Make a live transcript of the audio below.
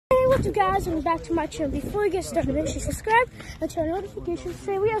what's up guys, welcome back to my channel. Before we get started, make sure you subscribe and turn on notifications.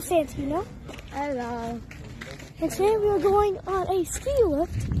 Today we have Santino. Hello. And today we are going on a ski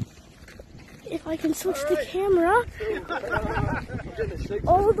lift. If I can switch the camera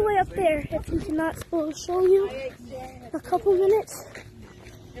all the way up there. If you cannot, we'll show you in a couple minutes.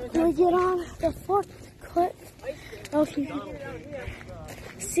 When we get on the fourth clip. Okay.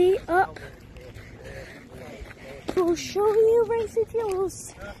 See up. We'll show you basically. We'll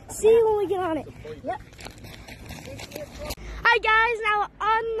see when we get on it. Yep. Hi guys, now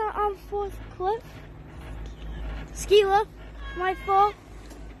on the fourth clip. Ski lift, my fault.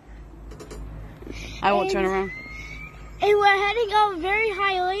 I won't turn around. And we're heading up very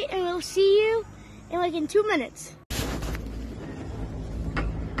highly, and we'll see you in 2 minutes.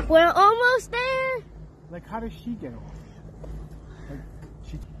 We're almost there. Like, how does she get off?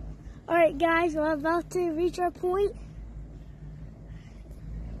 Alright guys, we're about to reach our point.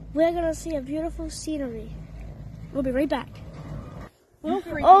 We're gonna see a beautiful scenery. We'll be right back. Oh,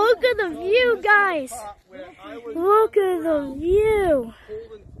 look at the view, guys. Look at the view.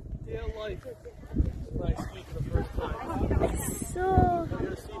 So,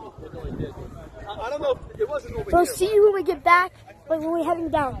 we'll see you when we get back, like when we're heading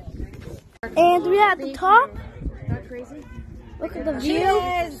down. And we're at the top. Look at the view.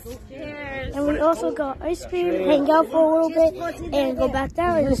 Cheers. And we also got ice cream, hang out for a little bit, and go back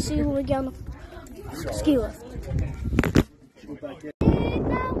down and see you when we get on the ski lift. And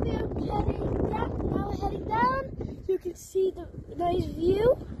now we're heading down. You can see the nice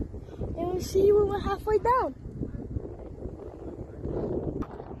view, and we'll see you when we're halfway down.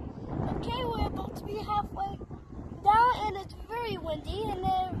 Okay, we're about to be halfway down, and it's very windy,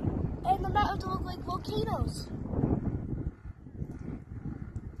 and the mountains look like volcanoes.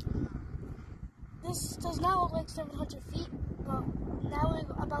 This does not look like 700 feet, but now we're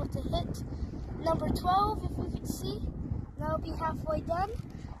about to hit number 12, if we can see. Now we'll be halfway done,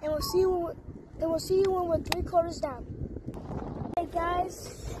 and we'll see you when we're 3/4 down. Hey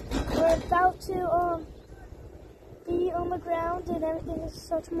guys, we're about to be on the ground, and everything is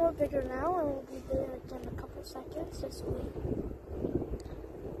such more bigger now, and we'll be there in a couple seconds. Just wait.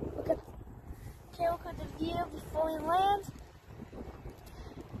 Look at the view before we land.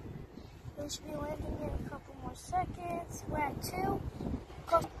 We should be landing in a couple more seconds. We're at 2.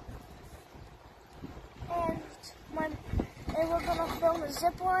 And we're going to film a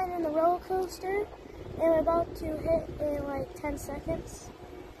zip line and the roller coaster. And we're about to hit in like 10 seconds.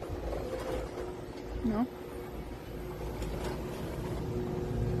 No.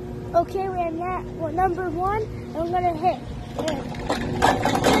 Okay, we're number 1. And we're going to hit.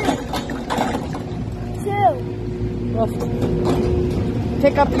 2.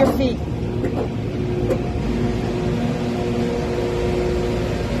 Pick up your feet.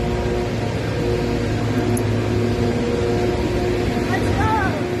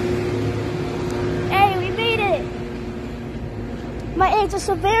 My eggs are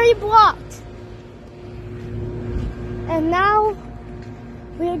so very blocked. And now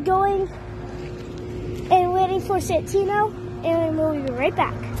we're going and waiting for Santino, and we'll be right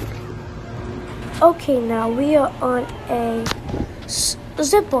back. Okay, now we are on a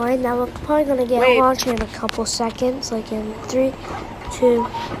zip line. Now we're probably going to get launched in a couple seconds, like in 3, 2,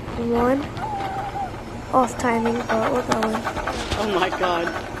 1. Off timing, but we're going. Oh my God.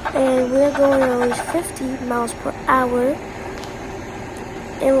 And we're going at least 50 miles per hour.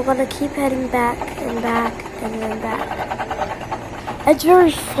 And we're gonna keep heading back and back and then back. It's very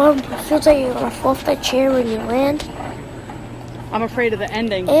fun. It feels like you're gonna fall off that chair when you land. I'm afraid of the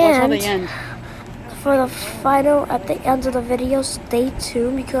ending. And watch how they end. For the final, at the end of the video, stay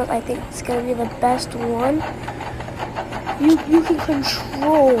tuned because I think it's gonna be the best one. You can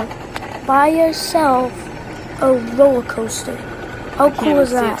control by yourself a roller coaster. How cool is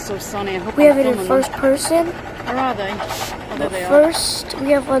that? It's so sunny. I hope we have it in first person. Where are they? Oh, there they are. First,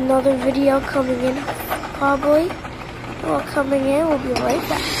 we have another video coming in, probably. Well, coming in, we'll be right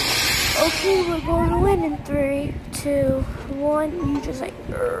back. Okay, we're going to win in 3, 2, 1. You just like,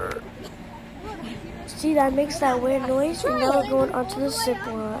 Urgh. See, that makes that weird noise. And now we're going onto the zip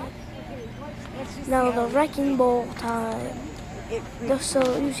line. Now the wrecking ball time. So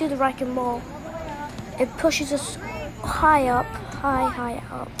you see the wrecking ball. It pushes us high up, high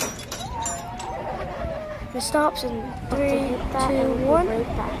up. It stops in 3, 2, 1.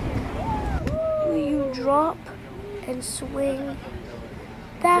 You drop and swing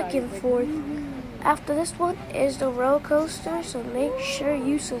back and forth. After this one is the roller coaster, so make sure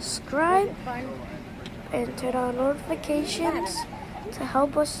you subscribe and turn on notifications to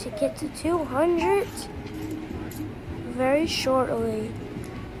help us to get to 200 very shortly.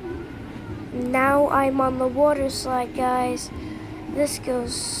 Now I'm on the water slide, guys. This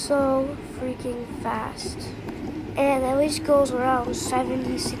goes so freaking fast. And at least goes around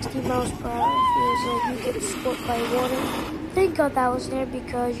 70, 60 miles per hour. It feels like you get swept by water. Thank God that was there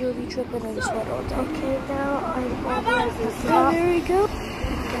because you'll be tripping in sweat all day. Okay, now I'm on the top. There we go.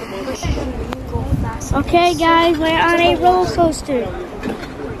 Okay, guys, we're on a roller coaster.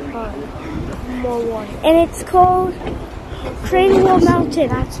 More water. And it's called Cranmore Mountain.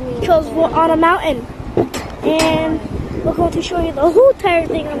 Because we're on a mountain. And we're going to show you the whole entire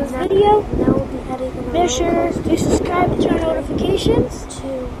thing on this video. Now we'll be heading on. Make sure to subscribe and turn on notifications.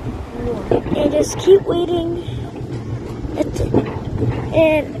 And just keep waiting.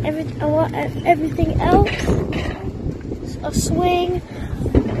 And everything else. A swing.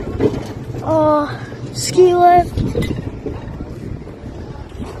 Ski lift.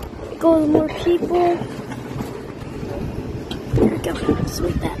 Go with more people. There we go.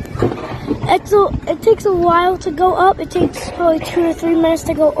 Sweep that. It takes a while to go up. It takes probably 2 or 3 minutes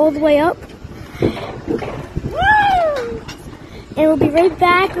to go all the way up. And we'll be right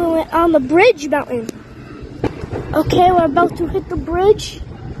back on the bridge mountain. Okay, we're about to hit the bridge.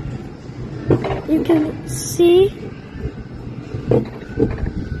 You can see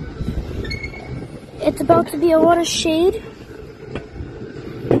it's about to be a lot of shade.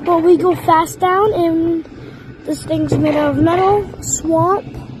 But we go fast down, and this thing's made out of metal. Swamp.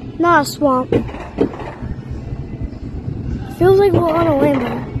 Not a swamp. Feels like we're on a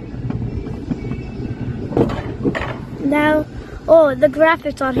landing. Now, oh, the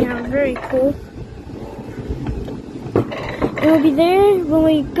graphics on here are very cool. And we'll be there when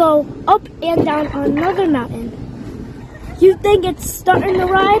we go up and down another mountain. You think it's starting to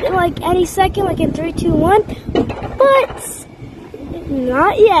ride like any second, like in 3, 2, 1, but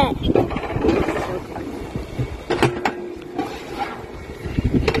not yet.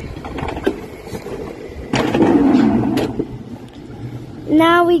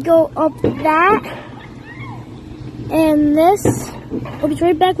 Now we go up that and this. We'll be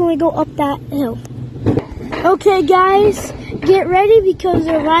right back when we go up that hill. Okay, guys, get ready because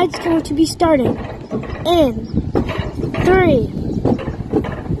the ride's going to be starting in 3,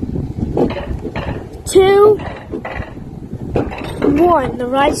 2, 1. The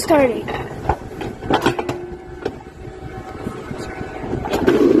ride's starting.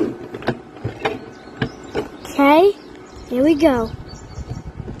 Okay, here we go.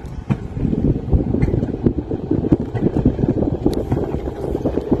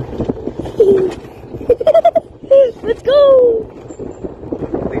 Let's go!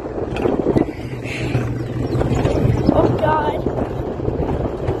 Oh God.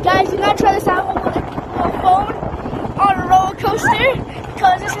 Guys, do not try this out with a phone on a roller coaster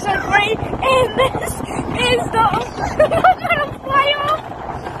because this is great and this is the I'm gonna fly off.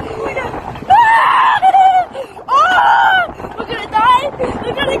 We're gonna die.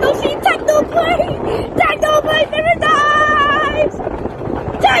 We're gonna go see Technoplay. Technoplay never dies.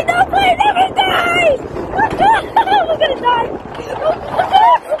 Technoplay never dies. We're gonna die.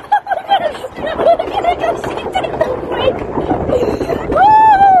 We're gonna go see Technoplay.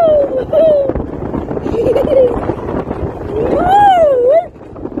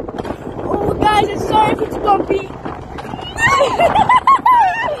 Oh, guys, I'm sorry if it's bumpy.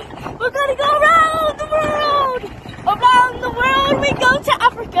 We're gonna go around the world. Around the world, we go to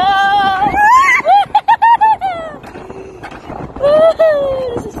Africa.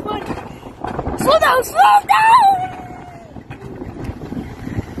 This is fun. Slow down, slow down!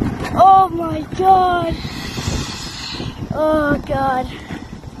 Oh my God. Oh God.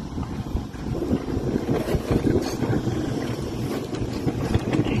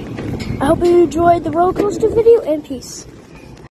 I hope you enjoyed the roller coaster video, and peace.